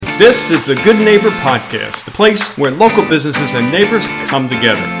This is the Good Neighbor Podcast, the place where local businesses and neighbors come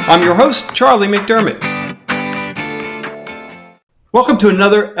together. I'm your host, Charlie McDermott. Welcome to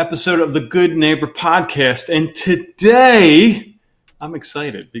another episode of the Good Neighbor Podcast. And today, I'm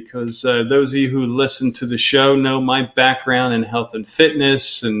excited because those of you who listen to the show know my background in health and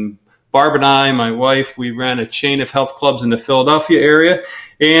fitness. And Barb and I, my wife, we ran a chain of health clubs in the Philadelphia area.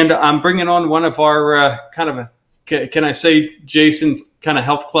 And I'm bringing on one of our can I say, Jason, kind of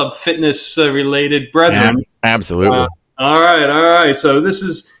health club fitness related brethren? Yeah, absolutely. All right. So this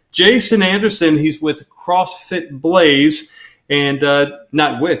is Jason Anderson. He's with CrossFit Blaze and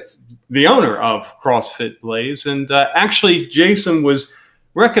not with the owner of CrossFit Blaze. And actually, Jason was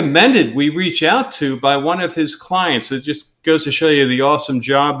recommended we reach out to by one of his clients. It just goes to show you the awesome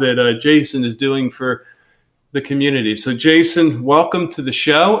job that Jason is doing for the community. So, Jason, welcome to the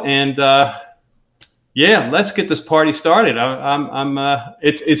show. And yeah, let's get this party started.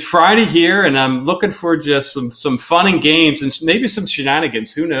 It's Friday here, and I'm looking for just some fun and games and maybe some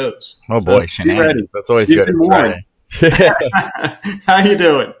shenanigans. Who knows? Oh boy, shenanigans! That's always good. It's Friday. How you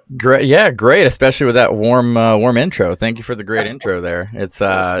doing? Great, yeah, great. Especially with that warm intro. Thank you for the great intro there. It's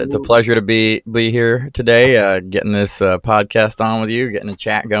a pleasure to be here today, getting this podcast on with you, getting a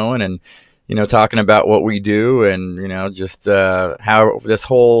chat going, and talking about what we do and, just how this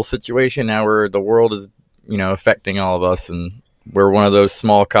whole situation, how the world is, affecting all of us. And we're one of those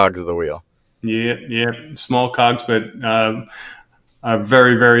small cogs of the wheel. Yeah. Small cogs, but a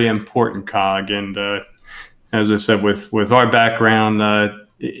very, very important cog. And as I said, with our background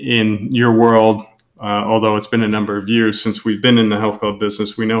in your world, although it's been a number of years since we've been in the health club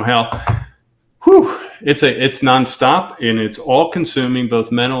business, we know how it's nonstop and it's all consuming,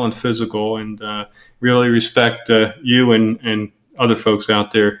 both mental and physical, and really respect you and other folks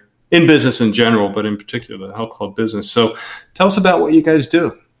out there in business in general, but in particular the health club business. So tell us about what you guys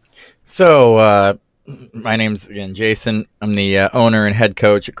do. So my name's, again, Jason. I'm the owner and head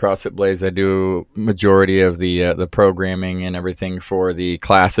coach at CrossFit Blaze. I do majority of the programming and everything for the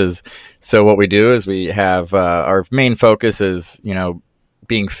classes. So what we do is we have our main focus is,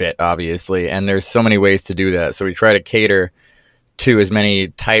 being fit, obviously, and there's so many ways to do that. So we try to cater to as many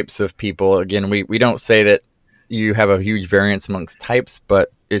types of people. Again, we don't say that you have a huge variance amongst types, but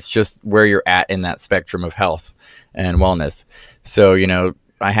it's just where you're at in that spectrum of health and wellness. So,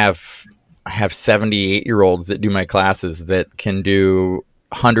 I have 78-year-olds that do my classes that can do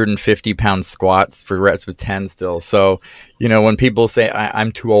 150-pound squats for reps with 10 still. So, when people say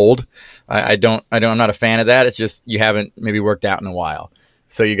I'm too old, I'm not a fan of that. It's just you haven't maybe worked out in a while.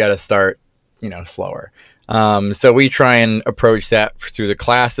 So you got to start, slower. So we try and approach that through the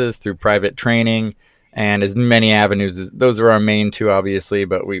classes, through private training, and as many avenues. Those are our main two, obviously,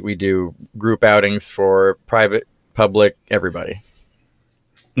 but we do group outings for private, public, everybody.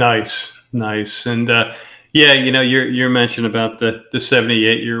 Nice. And you're mentioning about the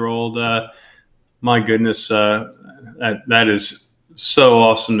 78-year-old. My goodness, that is so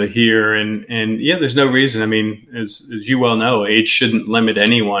awesome to hear. And yeah, there's no reason. I mean, as you well know, age shouldn't limit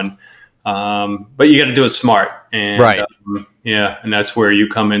anyone. But you got to do it smart. And, right. And that's where you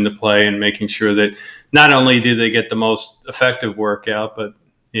come into play and making sure that not only do they get the most effective workout, but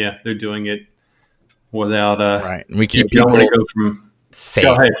yeah, they're doing it without, right. We keep you don't people want to go from safe.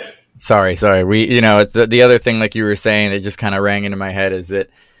 Go ahead. Sorry. We, it's the other thing, like you were saying, that just kind of rang into my head is that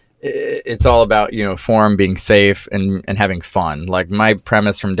it's all about, form, being safe and having fun. Like my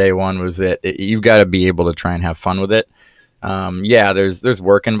premise from day one was that you've got to be able to try and have fun with it. There's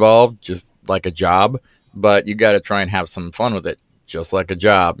work involved, just like a job, but you got to try and have some fun with it, just like a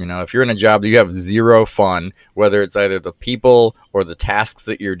job. If you're in a job that you have zero fun, whether it's either the people or the tasks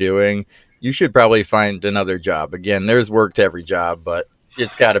that you're doing, you should probably find another job. Again, there's work to every job, but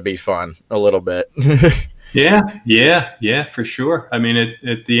it's got to be fun a little bit. Yeah, for sure. I mean,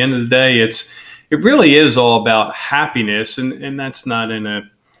 at the end of the day, it really is all about happiness, and that's not in a,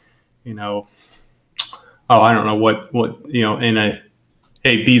 I don't know what in a,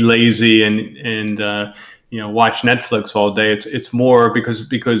 hey, be lazy and watch Netflix all day. It's more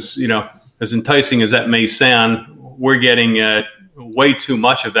because as enticing as that may sound, we're getting way too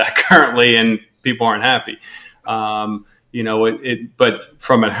much of that currently, and people aren't happy. But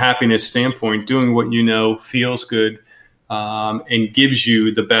from a happiness standpoint, doing what feels good and gives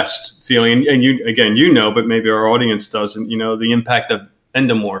you the best feeling. And you, but maybe our audience doesn't. The impact of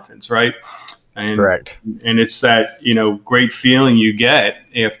endomorphins, right? And, correct. And it's that great feeling you get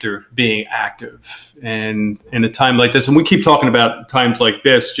after being active. And in a time like this, and we keep talking about times like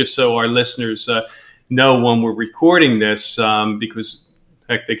this, just so our listeners know when we're recording this, because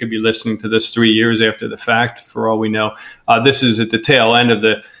heck, they could be listening to this 3 years after the fact, for all we know. This is at the tail end of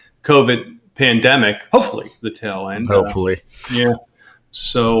COVID pandemic, hopefully the tail end. Hopefully. Yeah.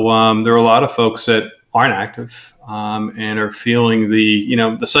 So there are a lot of folks that aren't active and are feeling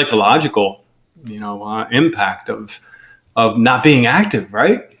the psychological, impact of not being active,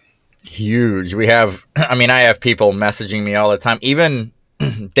 right? Huge. I have people messaging me all the time, even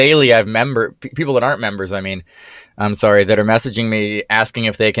daily. I have people that aren't members. That are messaging me asking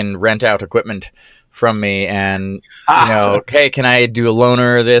if they can rent out equipment from me, and hey, can I do a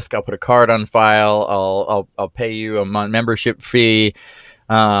loaner of this? I'll put a card on file. I'll pay you a month membership fee.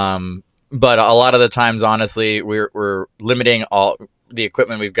 But a lot of the times, honestly, we're limiting all the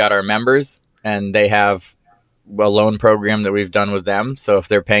equipment we've got our members, and they have a loan program that we've done with them. So if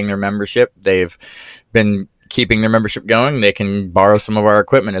they're paying their membership, they've been keeping their membership going, they can borrow some of our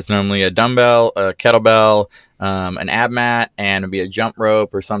equipment. It's normally a dumbbell, a kettlebell, an ab mat, and it'll be a jump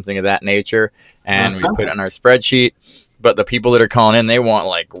rope or something of that nature. And we put it on our spreadsheet. But the people that are calling in, they want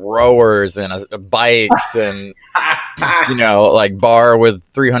like rowers and bikes and, like bar with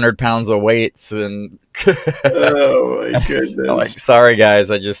 300 pounds of weights. And oh my goodness. Like, sorry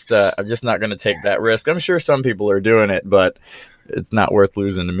guys, I'm just not going to take that risk. I'm sure some people are doing it, but it's not worth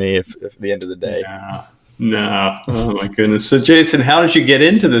losing to me if at the end of the day. No. Oh my goodness. So Jason, how did you get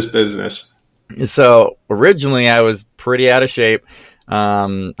into this business? So originally I was pretty out of shape.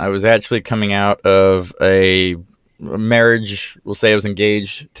 I was actually coming out of a marriage. We'll say I was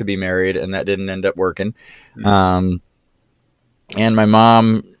engaged to be married, and that didn't end up working. And my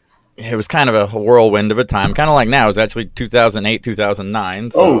mom, it was kind of a whirlwind of a time, kind of like now. It was actually 2008,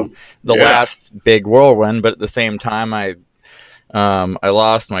 2009. So last big whirlwind, but at the same time, I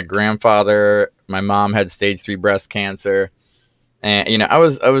lost my grandfather. My mom had stage 3 breast cancer. And, I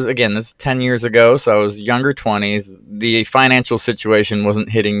was again, this is 10 years ago, so I was younger 20s. The financial situation wasn't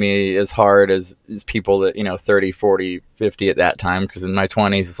hitting me as hard as people that, 30, 40, 50 at that time. Because in my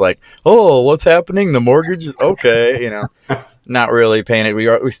 20s, it's like, oh, what's happening? The mortgage is okay, not really paying it.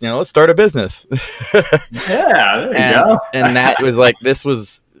 Let's start a business. Yeah, there you go. And that was like,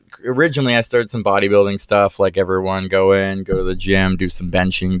 originally I started some bodybuilding stuff, like everyone, go to the gym, do some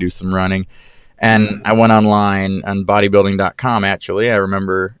benching, do some running. And I went online on bodybuilding.com, actually. I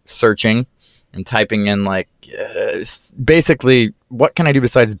remember searching and typing in, basically, what can I do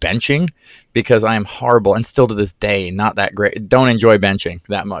besides benching? Because I am horrible, and still to this day, not that great. Don't enjoy benching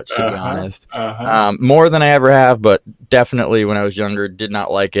that much, to be honest. More than I ever have, but definitely when I was younger, did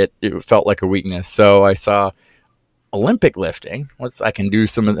not like it. It felt like a weakness. So I saw Olympic lifting. I can do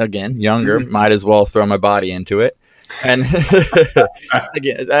some, again, younger, might as well throw my body into it. And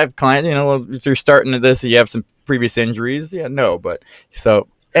again, I have clients, if you're starting to this, you have some previous injuries. Yeah, no, but so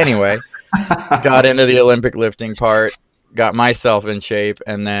anyway, got into the Olympic lifting part, got myself in shape,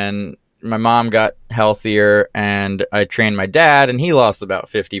 and then my mom got healthier, and I trained my dad, and he lost about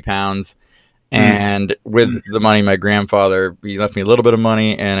 50 pounds. And with the money, my grandfather, he left me a little bit of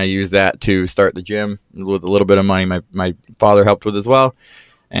money, and I used that to start the gym. With a little bit of money, my father helped with as well.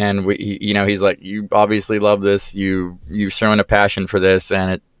 And he's like, you obviously love this. You've shown a passion for this,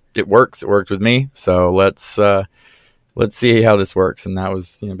 and it works. It worked with me. So let's see how this works. And that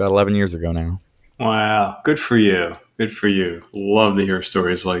was about 11 years ago now. Wow, good for you. Good for you. Love to hear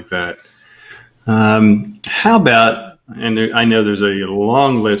stories like that. How about? And I know there's a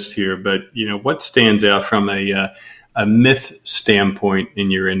long list here, but what stands out from a myth standpoint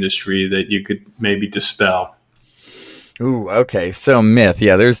in your industry that you could maybe dispel? Ooh, okay. So myth,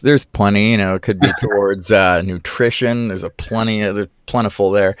 yeah. There's plenty. It could be towards nutrition. There's there's plentiful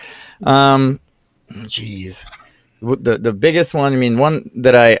there. Geez, the biggest one. One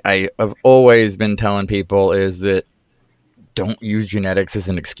that I have always been telling people is that don't use genetics as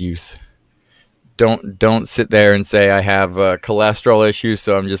an excuse. Don't sit there and say I have cholesterol issues,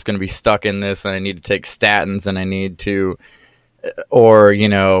 so I'm just going to be stuck in this, and I need to take statins, and I need to. Or,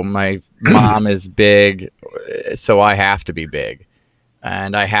 my mom is big, so I have to be big,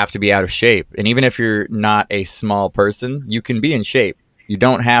 and I have to be out of shape. And even if you're not a small person, you can be in shape. You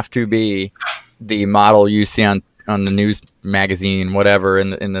don't have to be the model you see on the news magazine, whatever.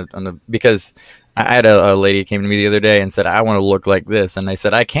 Because I had a lady came to me the other day and said, I want to look like this. And I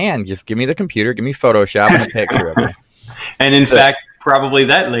said, I can. Just give me the computer, give me Photoshop and a picture of me. And in fact, probably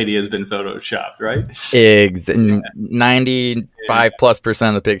that lady has been photoshopped, right? 95+%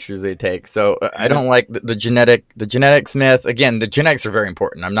 of the pictures they take. So I don't like the genetics myth. Again, the genetics are very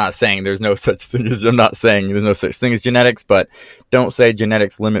important. I'm not saying there's no such thing as genetics, but don't say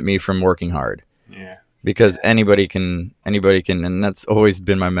genetics limit me from working hard. Yeah. Because anybody can, and that's always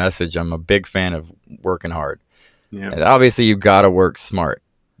been my message. I'm a big fan of working hard. Yeah. And obviously you got to work smart,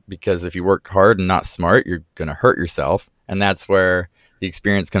 because if you work hard and not smart, you're going to hurt yourself. And that's where the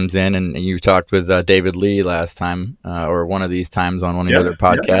experience comes in. And you talked with David Lee last time, or one of these times on one of the other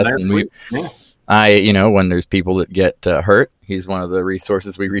podcasts. And when there's people that get hurt, he's one of the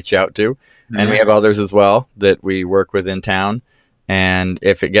resources we reach out to. And we have others as well that we work with in town. And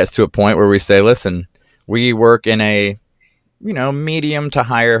if it gets to a point where we say, listen, we work in a, medium to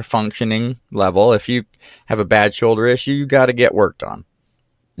higher functioning level. If you have a bad shoulder issue, you got to get worked on.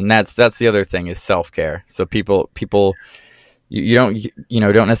 And that's the other thing is self-care. So people, you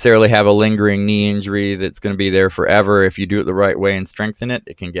don't necessarily have a lingering knee injury that's going to be there forever. If you do it the right way and strengthen it,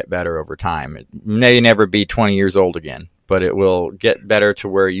 it can get better over time. It may never be 20 years old again, but it will get better to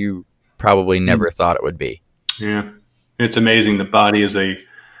where you probably never thought it would be. Yeah. It's amazing. The body is a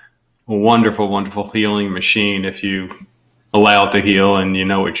wonderful, wonderful healing machine if you allow it to heal and you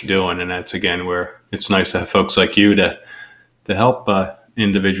know what you're doing. And that's, again, where it's nice to have folks like you to help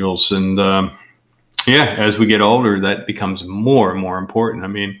individuals. And, as we get older, that becomes more and more important. I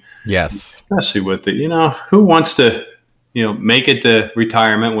mean, yes, especially with who wants to, make it to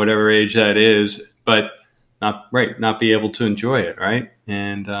retirement, whatever age that is, but not be able to enjoy it. Right.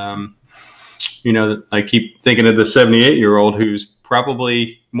 And, I keep thinking of the 78-year-old who's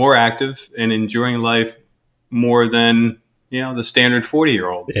probably more active and enjoying life more than, the standard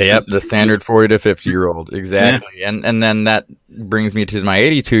 40-year-old. Yep, the standard 40 to 50-year-old. Exactly. Yeah. And then that brings me to my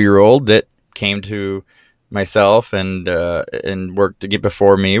 82-year-old that came to myself and worked to get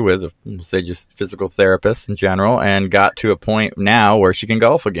before me with, say, just physical therapists in general, and got to a point now where she can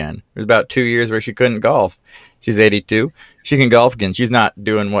golf again. It was about 2 years where she couldn't golf. She's 82. She can golf again. She's not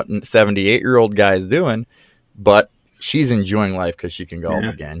doing what 78-year-old guy is doing, but she's enjoying life because she can golf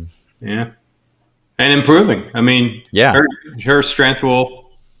again. Yeah. And improving. I mean, her strength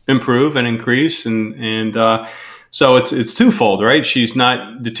will improve and increase. And so it's twofold, right? She's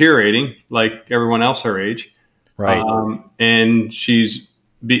not deteriorating like everyone else her age. Right. And she's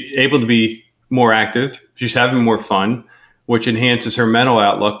able to be more active. She's having more fun, which enhances her mental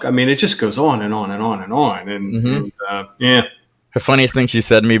outlook. I mean, it just goes on and on and on and on. And The funniest thing she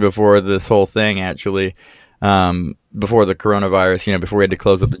said to me before this whole thing, actually, before the coronavirus, before we had to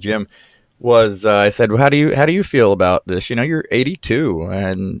close up the gym, was I said, well, how do you feel about this? You're 82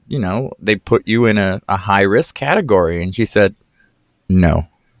 and, they put you in a high risk category. And she said, no,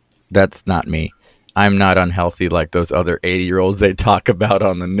 that's not me. I'm not unhealthy like those other 80-year-olds they talk about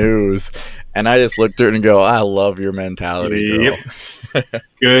on the news. And I just looked at her and go, I love your mentality, girl. Yep.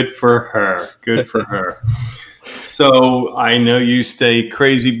 Good for her. Good for her. So I know you stay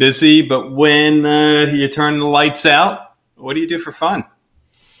crazy busy, but when you turn the lights out, what do you do for fun?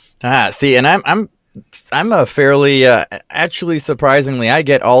 See, and I'm a fairly, actually, surprisingly, I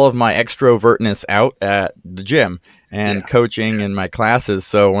get all of my extrovertness out at the gym and coaching in my classes.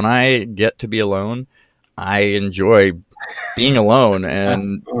 So when I get to be alone, I enjoy being alone.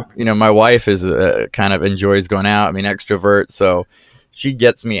 And, my wife is kind of enjoys going out. I mean, extrovert. So she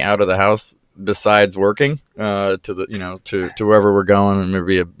gets me out of the house besides working to wherever we're going, and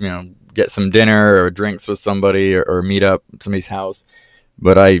maybe, get some dinner or drinks with somebody or meet up at somebody's house.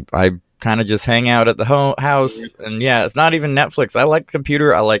 But I kind of just hang out at the house, and it's not even Netflix. I like the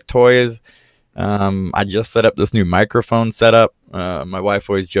computer. I like toys. I just set up this new microphone setup. My wife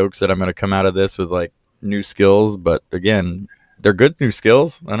always jokes that I'm going to come out of this with like new skills, but again, they're good new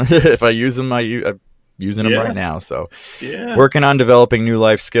skills. If I use them, I'm using them right now. So working on developing new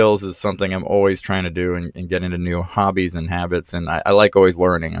life skills is something I'm always trying to do and get into new hobbies and habits. And I like always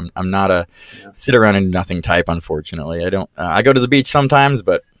learning. I'm not a sit around and nothing type, unfortunately. I don't, I go to the beach sometimes,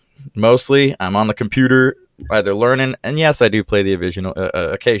 but mostly I'm on the computer either learning. And yes, I do play the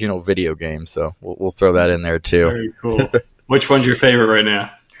occasional video game. So we'll throw that in there too. Very cool. Which one's your favorite right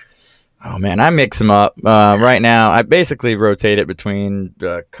now? Oh, man, I mix them up. Right now, I basically rotate it between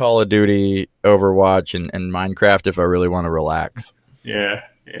Call of Duty, Overwatch, and Minecraft if I really want to relax. Yeah.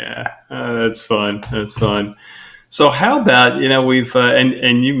 That's fun. That's fun. So how about, we've,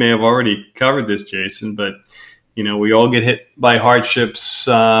 and you may have already covered this, Jason, but, we all get hit by hardships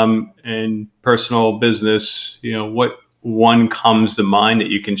in personal business. What one comes to mind that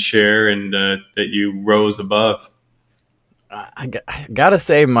you can share and that you rose above? I gotta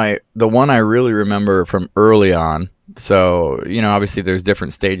say the one I really remember from early on. So, obviously there's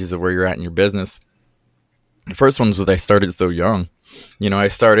different stages of where you're at in your business. The first one was that I started so young. I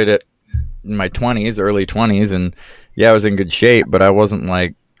started it in my 20s, early 20s, and I was in good shape, but I wasn't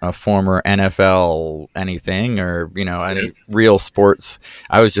like a former NFL anything or, any real sports.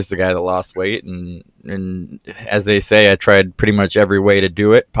 I was just a guy that lost weight, and as they say, I tried pretty much every way to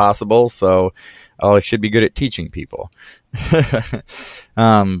do it possible. So I should be good at teaching people. So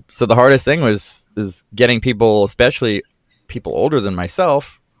the hardest thing is getting people, especially people older than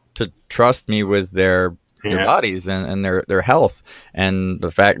myself to trust me with their bodies and their health. And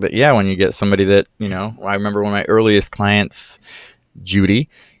the fact that, when you get somebody that, I remember one of my earliest clients, Judy,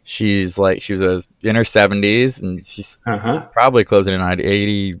 she was in her 70s, and she's probably closing in on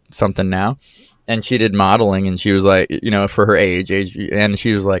 80 something now. And she did modeling, and she was like, for her age, and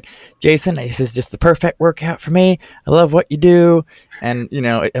she was like, Jason, this is just the perfect workout for me. I love what you do. And,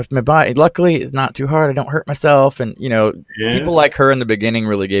 if my body, luckily it's not too hard, I don't hurt myself. And, people like her in the beginning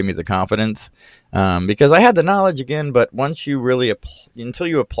really gave me the confidence, because I had the knowledge again, but once you really, until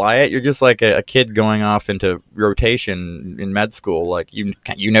you apply it, you're just like a kid going off into rotation in med school. Like,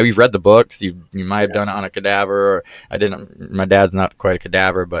 you've read the books, you might have done it on a cadaver, or I didn't, my dad's not quite a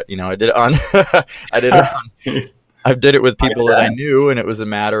cadaver, but, I did it on, I did it with people that I knew, and it was a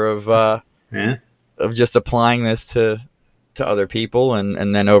matter of just applying this to other people,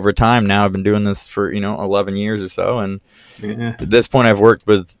 and then over time, now I've been doing this for 11 years or so, and at this point I've worked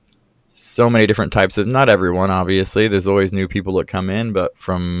with so many different types of, not everyone, obviously, there's always new people that come in, but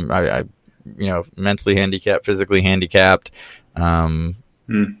from I mentally handicapped, physically handicapped, so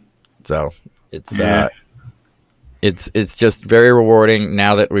it's just very rewarding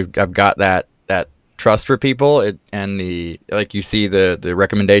now that I've got that trust for people, and like you see the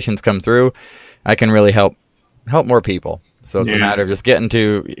recommendations come through, I can really help more people. So it's a matter of just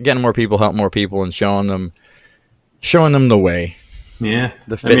getting more people, help more people, and showing them the way. Yeah,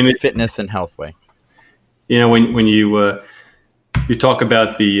 the fitness and health way. When you talk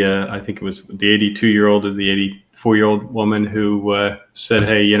about the I think it was the 82-year-old or the 84-year-old woman who said,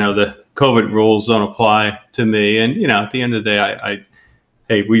 "Hey, the COVID rules don't apply to me," and at the end of the day,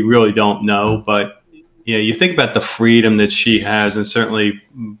 hey, we really don't know, but you think about the freedom that she has, and certainly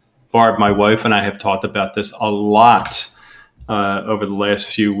Barb, my wife, and I have talked about this a lot over the last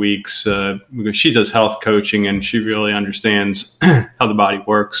few weeks, because she does health coaching and she really understands how the body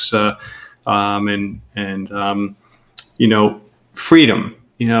works, and freedom.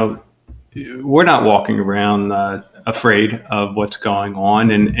 We're not walking around afraid of what's going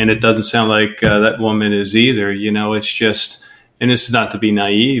on, and it doesn't sound like that woman is either. It's just, and this is not to be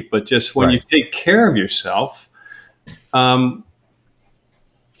naive, but just when you take care of yourself, we're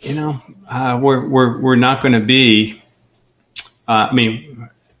not going to be.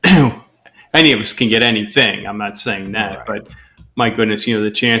 Any of us can get anything. I'm not saying that, but my goodness, the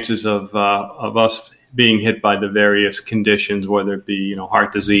chances of us being hit by the various conditions, whether it be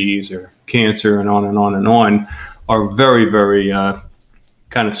heart disease or cancer, and on and on and on, are very, very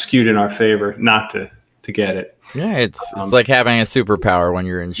kind of skewed in our favor not to get it. Yeah, it's like having a superpower when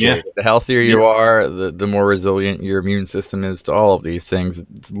you're in shape. The healthier you are, the more resilient your immune system is to all of these things.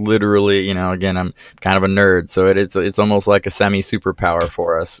 It's literally, again, I'm kind of a nerd, so it's almost like a semi superpower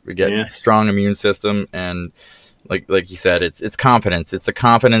for us. We get a strong immune system, and like you said, it's confidence. It's the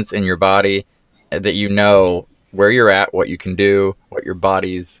confidence in your body that where you're at, what you can do, what your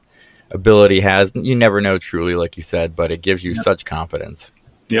body's ability has. You never know truly, like you said, but it gives you such confidence.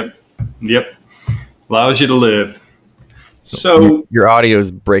 Yep. Allows you to live. So your audio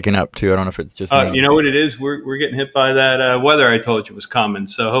is breaking up too. I don't know if it's just you know what it is. We're getting hit by that weather I told you was coming.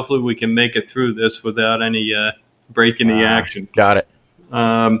 So hopefully we can make it through this without any break in the action. Got it.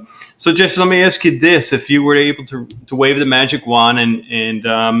 So Jeff, let me ask you this: if you were able to wave the magic wand and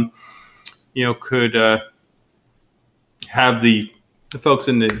could have the folks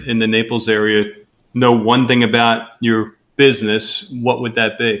in the Naples area know one thing about your business, what would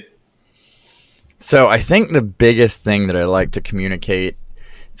that be? So I think the biggest thing that I like to communicate,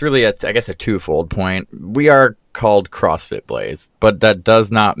 it's really, a twofold point. We are called CrossFit Blaze, but that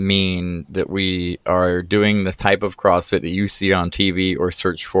does not mean that we are doing the type of CrossFit that you see on TV or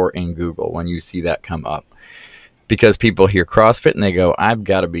search for in Google when you see that come up. Because people hear CrossFit and they go, I've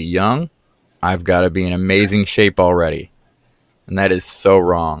got to be young. I've got to be in amazing shape already. And that is so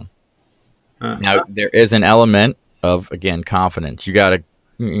wrong. Now, there is an element of, again, confidence. You got to,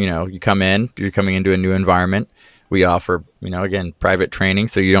 you're coming into a new environment. We offer, again, private training,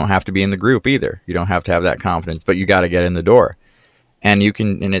 so you don't have to be in the group either. You don't have to have that confidence, but you got to get in the door. And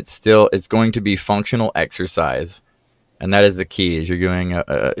it's going to be functional exercise. And that is the key, is you're doing,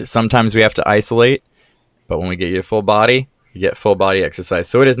 sometimes we have to isolate, but when we get you full body, you get full body exercise.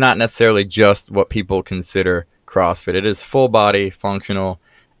 So it is not necessarily just what people consider CrossFit. It is full body functional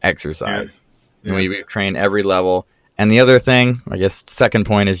exercise. And we train every level. And the other thing, I guess, second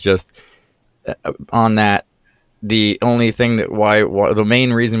point is just on that, the only thing that the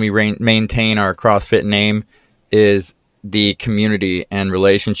main reason we maintain our CrossFit name is the community and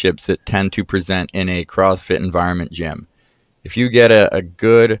relationships that tend to present in a CrossFit environment gym. If you get a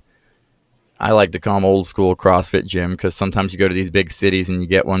good I like to call them old school CrossFit gym, because sometimes you go to these big cities and you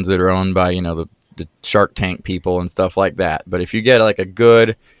get ones that are owned by, the Shark Tank people and stuff like that. But if you get like a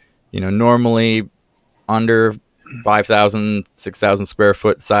good, normally under 5,000, 6,000 square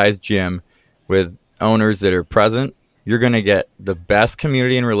foot size gym with owners that are present, you're going to get the best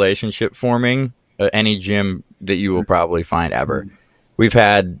community and relationship forming any gym that you will probably find ever. We've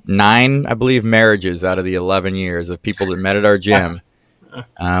had 9, I believe, marriages out of the 11 years of people that met at our gym.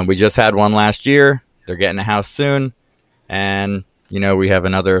 We just had one last year. They're getting a house soon. And, we have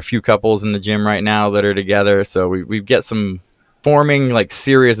a few couples in the gym right now that are together. So we get some forming like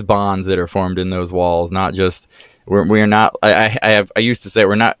serious bonds that are formed in those walls, not just we're not. I used to say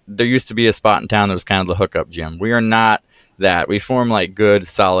we're not. There used to be a spot in town that was kind of the hookup gym. We are not that. We form like good,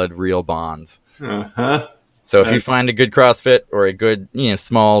 solid, real bonds. So if you find a good CrossFit or a good,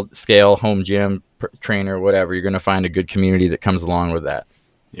 small scale home gym trainer, whatever, you're going to find a good community that comes along with that.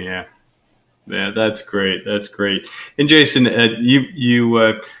 Yeah, that's great. That's great. And Jason,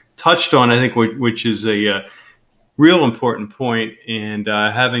 you touched on, I think, which is a real important point. And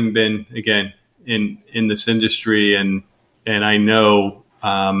having been again in this industry, and I know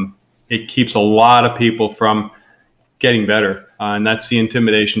it keeps a lot of people from getting better, and that's the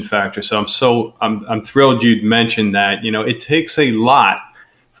intimidation factor. So I'm thrilled you'd mentioned that. It takes a lot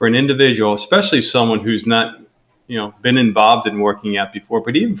for an individual, especially someone who's not been involved in working out before,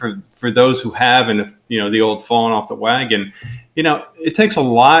 but even for those who have, and the old falling off the wagon, it takes a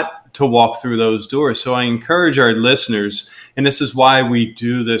lot to walk through those doors. So I encourage our listeners, and this is why we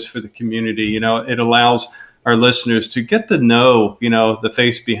do this for the community. It allows our listeners to get to know, the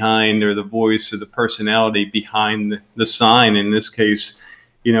face behind, or the voice, or the personality behind the sign. In this case,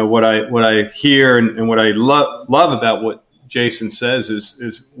 what I hear and what I love about what Jason says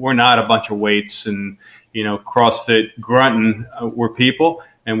is we're not a bunch of weights and, CrossFit grunting. We're people,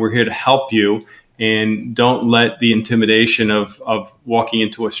 and we're here to help you. And don't let the intimidation of walking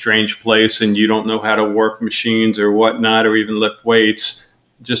into a strange place and you don't know how to work machines or whatnot, or even lift weights.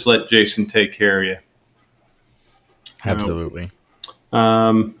 Just let Jason take care of you. Absolutely.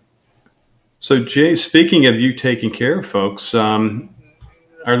 So, Jay, speaking of you taking care of folks, our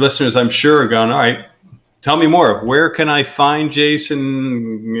listeners, I'm sure, are going, all right, tell me more. Where can I find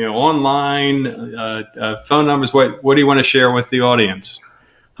Jason, online, phone numbers? What do you want to share with the audience?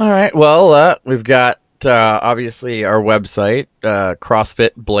 All right. Well, we've got obviously our website,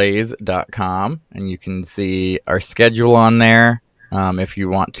 CrossFitBlaze.com, and you can see our schedule on there. If you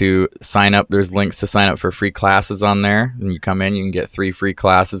want to sign up, there's links to sign up for free classes on there. And you come in, you can get 3 free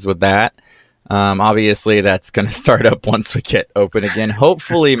classes with that. Obviously, that's going to start up once we get open again,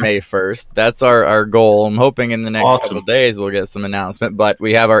 hopefully May 1st. That's our goal. I'm hoping in the next couple of days we'll get some announcement. But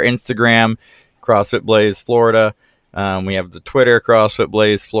we have our Instagram, CrossFit Blaze Florida. We have the Twitter, CrossFit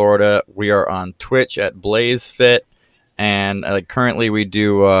Blaze Florida. We are on Twitch at BlazeFit. And currently we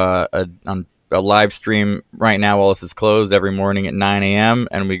do a live stream right now while this is closed every morning at 9 a.m.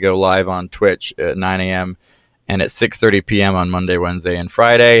 And we go live on Twitch at 9 a.m. and at 6:30 p.m. on Monday, Wednesday, and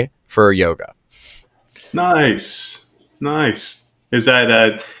Friday for yoga. Nice. Is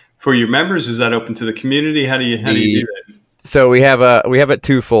that for your members? Is that open to the community? How do you do that? So we have a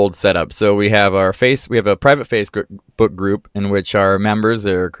twofold setup. So we have a private Facebook group in which our members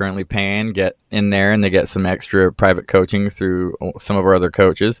that are currently paying get in there, and they get some extra private coaching through some of our other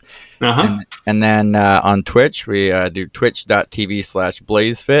coaches. And then on Twitch, we do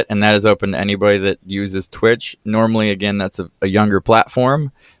twitch.tv/blazefit, and that is open to anybody that uses Twitch. Normally, again, that's a younger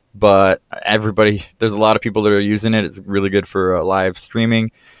platform, but there's a lot of people that are using it. It's really good for live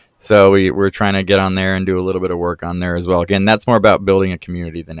streaming. So we're trying to get on there and do a little bit of work on there as well. Again, that's more about building a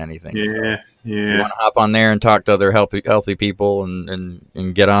community than anything. Yeah. If you want to hop on there and talk to other healthy people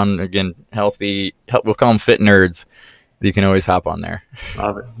and get on, again, we'll call them fit nerds. You can always hop on there.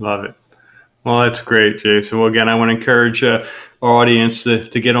 Love it. Well, that's great, Jason. Well, again, I want to encourage our audience to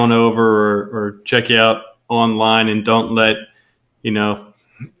get on over or check you out online, and don't let,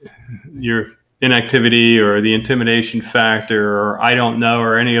 your inactivity or the intimidation factor or I don't know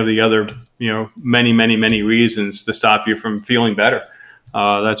or any of the other, many reasons to stop you from feeling better.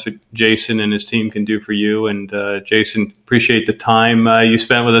 That's what Jason and his team can do for you. And Jason, appreciate the time you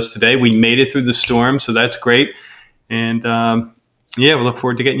spent with us today. We made it through the storm, so that's great. And we look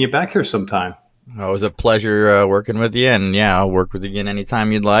forward to getting you back here sometime. Well, it was a pleasure working with you, and I'll work with you again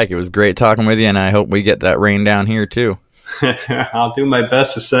anytime you'd like. It was great talking with you, and I hope we get that rain down here too. I'll do my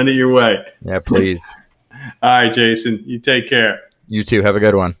best to send it your way. Yeah, please. All right, Jason, you take care. You too. Have a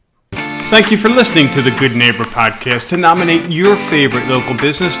good one. Thank you for listening to the Good Neighbor Podcast. To nominate your favorite local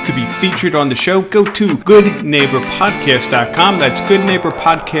business to be featured on the show, go to goodneighborpodcast.com. That's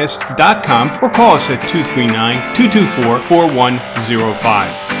goodneighborpodcast.com, or call us at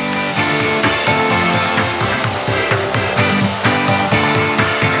 239-224-4105.